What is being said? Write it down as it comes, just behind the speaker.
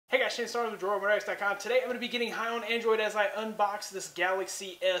guys, Shane Stars with DroidMotorX.com. Today I'm going to be getting high on Android as I unbox this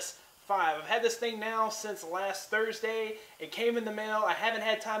Galaxy S5. I've had this thing now since last Thursday. It came in the mail. I haven't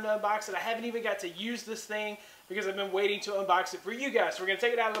had time to unbox it. I haven't even got to use this thing because I've been waiting to unbox it for you guys. So we're going to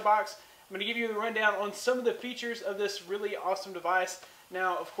take it out of the box. I'm going to give you the rundown on some of the features of this really awesome device.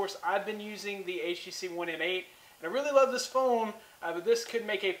 Now, of course, I've been using the HTC One M8, and I really love this phone, but this could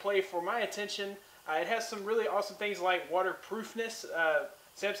make a play for my attention. It has some really awesome things like waterproofness.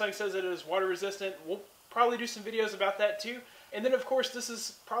 Samsung says that it is water resistant. We'll probably do some videos about that too. And then, of course, this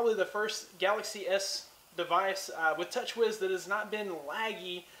is probably the first Galaxy S device with TouchWiz that has not been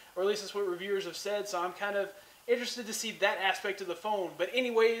laggy, or at least that's what reviewers have said, so I'm kind of interested to see that aspect of the phone. But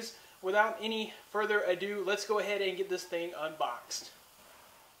anyways, without any further ado, let's go ahead and get this thing unboxed.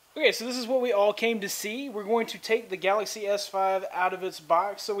 Okay, so this is what we all came to see. We're going to take the Galaxy S5 out of its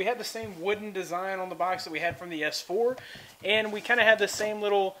box. So we had the same wooden design on the box that we had from the S4, and we kind of have the same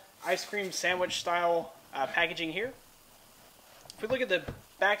little ice cream sandwich style packaging here. If we look at the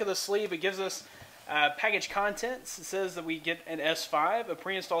back of the sleeve, it gives us package contents. It says that we get an S5, a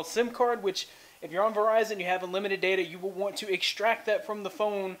pre-installed SIM card, which if you're on Verizon, you have unlimited data, you will want to extract that from the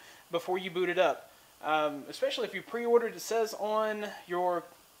phone before you boot it up. Especially if you pre-ordered, it says on your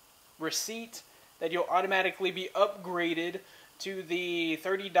receipt that you'll automatically be upgraded to the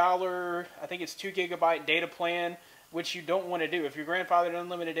 $30, I think it's 2 GB data plan, which you don't want to do. If you're grandfathered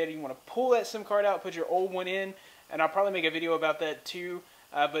unlimited data, you want to pull that SIM card out, put your old one in, and I'll probably make a video about that too,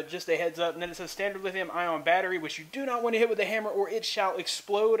 but just a heads up. And then it says standard lithium ion battery, which you do not want to hit with a hammer or it shall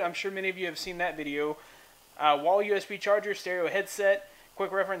explode. I'm sure many of you have seen that video. Wall USB charger, stereo headset,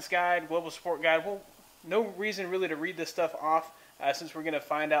 quick reference guide, global support guide. Well, no reason really to read this stuff off, since we're going to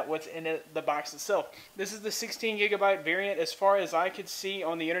find out what's in the box itself. This is the 16 GB variant. As far as I could see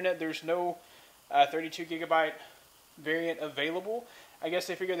on the internet, there's no 32 GB variant available. I guess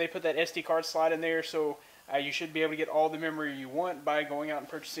they figured they put that SD card slot in there, so you should be able to get all the memory you want by going out and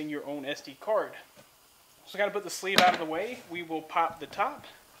purchasing your own SD card. So I got to put the sleeve out of the way. We will pop the top,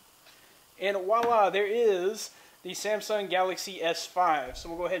 and voila, there is the Samsung Galaxy S5. So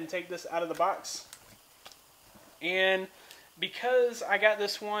we'll go ahead and take this out of the box. And because I got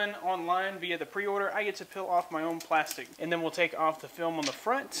this one online via the pre-order, I get to peel off my own plastic. And then we'll take off the film on the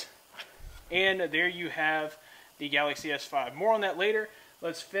front. And there you have the Galaxy S5. More on that later.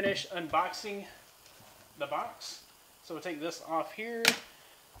 Let's finish unboxing the box. So we'll take this off here.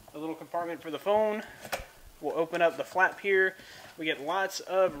 A little compartment for the phone. We'll open up the flap here. We get lots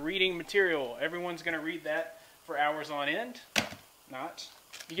of reading material. Everyone's going to read that for hours on end. Not.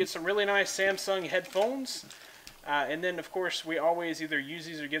 You get some really nice Samsung headphones. And then, of course, we always either use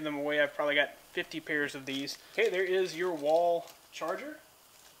these or give them away. I've probably got 50 pairs of these. Okay, there is your wall charger.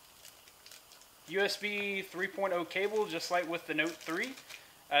 USB 3.0 cable, just like with the Note 3.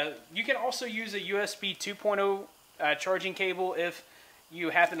 You can also use a USB 2.0 charging cable if you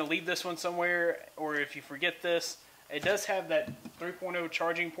happen to leave this one somewhere, or if you forget this. It does have that 3.0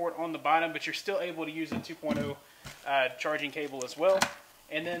 charging port on the bottom, but you're still able to use a 2.0 charging cable as well.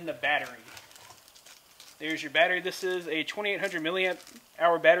 And then the battery. There's your battery. This is a 2800 milliamp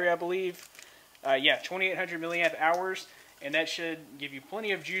hour battery, I believe. Yeah, 2800 milliamp hours, and that should give you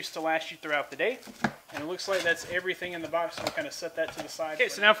plenty of juice to last you throughout the day. And it looks like that's everything in the box, so we'll kind of set that to the side. Okay,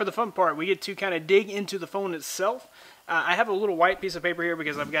 so now for the fun part, we get to kind of dig into the phone itself. I have a little white piece of paper here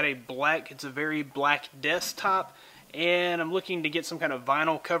because I've got a black, it's a very black desktop, and I'm looking to get some kind of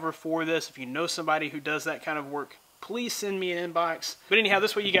vinyl cover for this. If you know somebody who does that kind of work, please send me an inbox. But anyhow,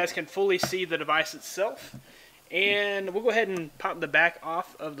 this way you guys can fully see the device itself. And we'll go ahead and pop the back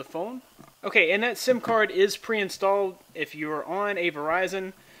off of the phone. Okay, and that SIM card is pre-installed. If you're on a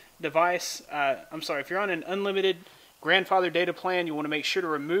Verizon device, if you're on an unlimited grandfather data plan, you want to make sure to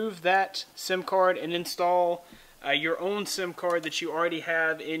remove that SIM card and install your own SIM card that you already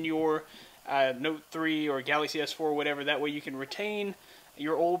have in your Note 3 or Galaxy S4 or whatever. That way you can retain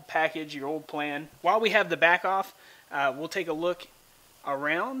your old package, your old plan. While we have the back off, we'll take a look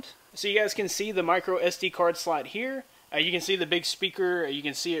around. So you guys can see the micro SD card slot here. You can see the big speaker. You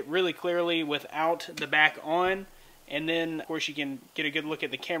can see it really clearly without the back on. And then, of course, you can get a good look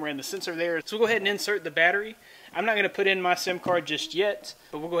at the camera and the sensor there. So we'll go ahead and insert the battery. I'm not going to put in my SIM card just yet,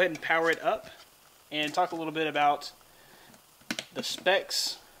 but we'll go ahead and power it up and talk a little bit about the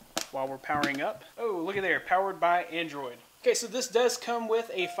specs while we're powering up. Oh, look at there, powered by Android. Okay, so this does come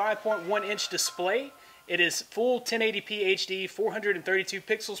with a 5.1-inch display. It is full 1080p HD, 432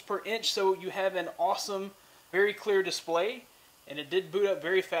 pixels per inch, so you have an awesome, very clear display. And it did boot up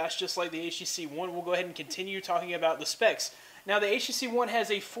very fast, just like the HTC One. We'll go ahead and continue talking about the specs. Now, the HTC One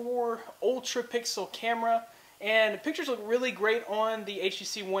has a 4 ultra pixel camera, And the pictures look really great on the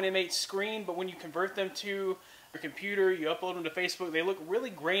HTC One M8 screen, but when you convert them to your computer, you upload them to Facebook, they look really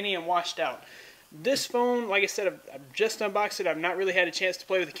grainy and washed out. This phone, like I said, I've just unboxed it. I've not really had a chance to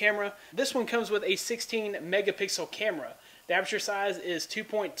play with the camera. This one comes with a 16 megapixel camera. The aperture size is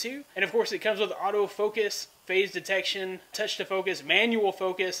 2.2, and of course it comes with autofocus, phase detection, touch to focus, manual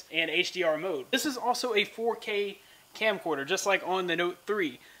focus, and HDR mode. This is also a 4K camcorder, just like on the Note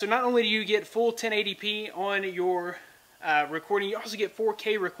 3. So not only do you get full 1080p on your recording, you also get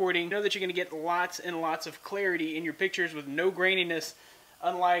 4K recording. You know that you're going to get lots and lots of clarity in your pictures with no graininess,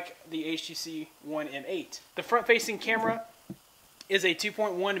 unlike the HTC One M8. The front-facing camera is a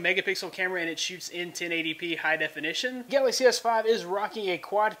 2.1 megapixel camera, and it shoots in 1080p high definition. Galaxy S5 is rocking a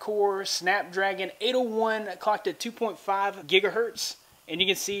quad-core Snapdragon 801 clocked at 2.5 gigahertz, and you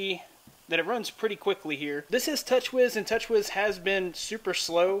can see that it runs pretty quickly here. This is TouchWiz, and TouchWiz has been super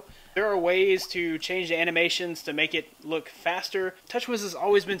slow. There are ways to change the animations to make it look faster. TouchWiz has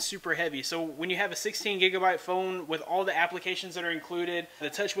always been super heavy, so when you have a 16 gigabyte phone with all the applications that are included, the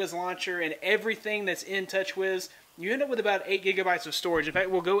TouchWiz launcher, and everything that's in TouchWiz, you end up with about 8 gigabytes of storage. In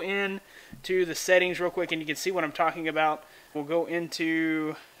fact, we'll go into the settings real quick and you can see what I'm talking about. We'll go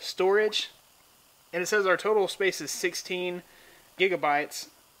into storage, and it says our total space is 16 gigabytes,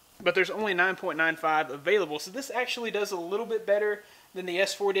 but there's only 9.95 available. So this actually does a little bit better than the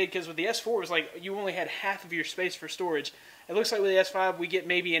S4 did, because with the S4 it was like you only had half of your space for storage. It looks like with the S5 we get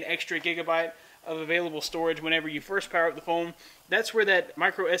maybe an extra gigabyte of available storage whenever you first power up the phone. That's where that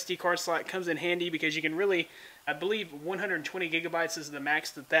micro SD card slot comes in handy, because you can really, I believe 120 gigabytes is the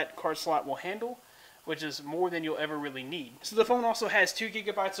max that card slot will handle, which is more than you'll ever really need. So the phone also has 2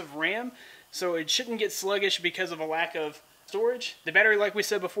 gigabytes of RAM, so it shouldn't get sluggish because of a lack of storage. The battery, like we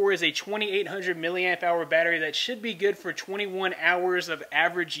said before, is a 2800 milliamp hour battery that should be good for 21 hours of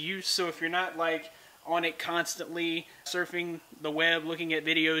average use. So if you're not like on it constantly surfing the web looking at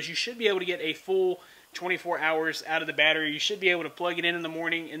videos, you should be able to get a full 24 hours out of the battery. You should be able to plug it in the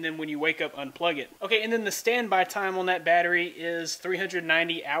morning, and then when you wake up, unplug it. Okay, and then the standby time on that battery is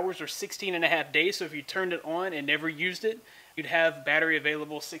 390 hours or 16 and a half days. So if you turned it on and never used it, you'd have battery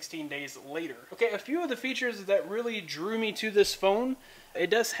available 16 days later. Okay, a few of the features that really drew me to this phone, it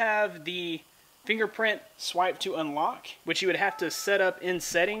does have the fingerprint swipe to unlock, which you would have to set up in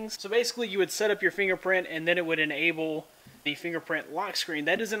settings. So basically you would set up your fingerprint and then it would enable the fingerprint lock screen.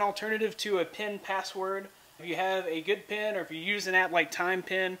 That is an alternative to a PIN password. If you have a good PIN, or if you use an app like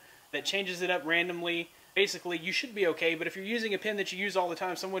TimePin that changes it up randomly, basically you should be okay. But if you're using a PIN that you use all the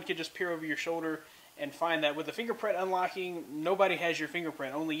time, someone could just peer over your shoulder and find that. With the fingerprint unlocking, nobody has your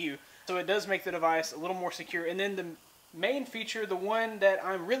fingerprint, only you. So it does make the device a little more secure. And then the main feature, the one that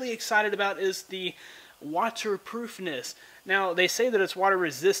I'm really excited about, is the waterproofness. Now, they say that it's water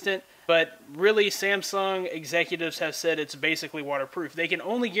resistant, but really Samsung executives have said it's basically waterproof. They can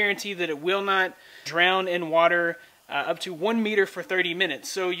only guarantee that it will not drown in water up to 1 meter for 30 minutes.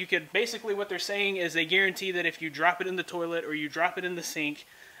 So you could, basically what they're saying is they guarantee that if you drop it in the toilet or you drop it in the sink,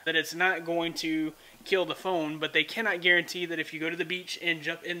 that it's not going to kill the phone. But they cannot guarantee that if you go to the beach and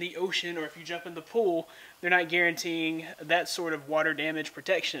jump in the ocean, or if you jump in the pool, they're not guaranteeing that sort of water damage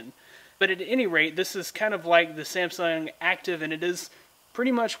protection. But at any rate, this is kind of like the Samsung Active, and it is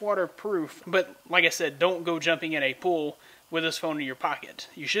pretty much waterproof. But like I said, don't go jumping in a pool with this phone in your pocket.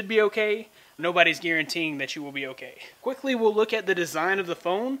 You should be okay. Nobody's guaranteeing that you will be okay. Quickly, we'll look at the design of the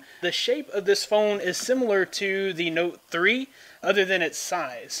phone. The shape of this phone is similar to the Note 3, other than its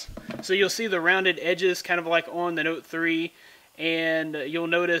size. So you'll see the rounded edges kind of like on the Note 3, and you'll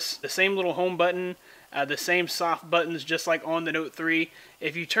notice the same little home button, the same soft buttons just like on the Note 3.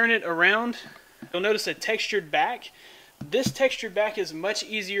 If you turn it around, you'll notice a textured back. This textured back is much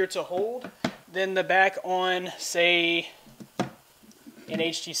easier to hold than the back on, say, an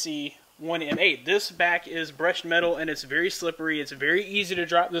HTC One M8. This back is brushed metal and it's very slippery. It's very easy to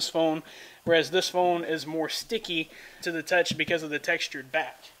drop this phone, whereas this phone is more sticky to the touch because of the textured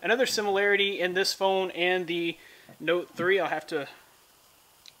back. Another similarity in this phone and the Note 3, I'll have to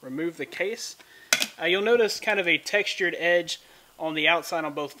remove the case. You'll notice kind of a textured edge on the outside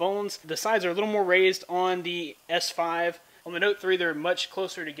on both phones. The sides are a little more raised on the S5. On the Note 3, they're much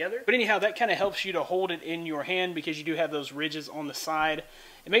closer together. But anyhow, that kind of helps you to hold it in your hand because you do have those ridges on the side.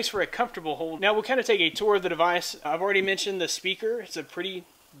 It makes for a comfortable hold. Now we'll kind of take a tour of the device. I've already mentioned the speaker. It's a pretty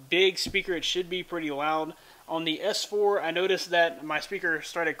big speaker. It should be pretty loud. On the S4, I noticed that my speaker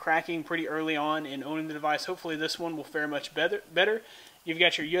started cracking pretty early on in owning the device. Hopefully this one will fare much better. You've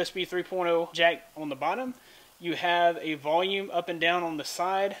got your USB 3.0 jack on the bottom. You have a volume up and down on the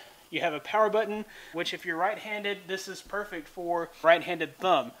side. You have a power button, which if you're right-handed, this is perfect for right-handed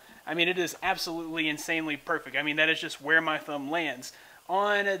thumb. I mean, it is absolutely insanely perfect. I mean, that is just where my thumb lands.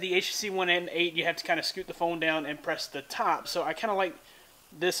 On the HTC One M8, you have to kind of scoot the phone down and press the top. So I kind of like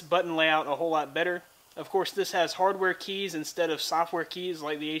this button layout a whole lot better. Of course, this has hardware keys instead of software keys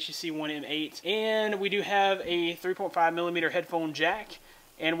like the HTC One M8. And we do have a 3.5mm headphone jack.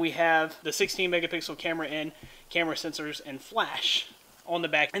 And we have the 16 megapixel camera and camera sensors and flash on the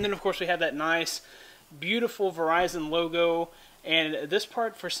back. And then, of course, we have that nice, beautiful Verizon logo. And this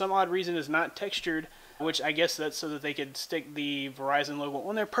part, for some odd reason, is not textured, which I guess that's so that they could stick the Verizon logo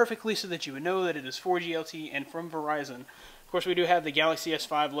on there perfectly so that you would know that it is 4G LTE and from Verizon. Of course, we do have the Galaxy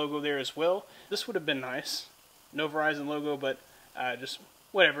S5 logo there as well. This would have been nice. No Verizon logo, but just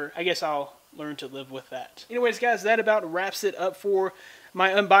whatever. I guess I'll learn to live with that. Anyways, guys, that about wraps it up for my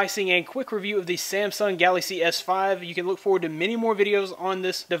unboxing and quick review of the Samsung Galaxy S5. You can look forward to many more videos on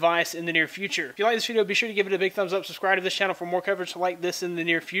this device in the near future. If you like this video, be sure to give it a big thumbs up. Subscribe to this channel for more coverage like this in the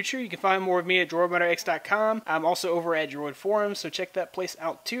near future. You can find more of me at DroidModderX.com. I'm also over at Droid Forums, so check that place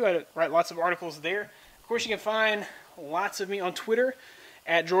out too. I write lots of articles there. Of course, you can find lots of me on Twitter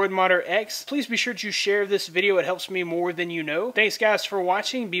at DroidModderX. Please be sure to share this video. It helps me more than you know. Thanks, guys, for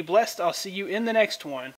watching. Be blessed. I'll see you in the next one.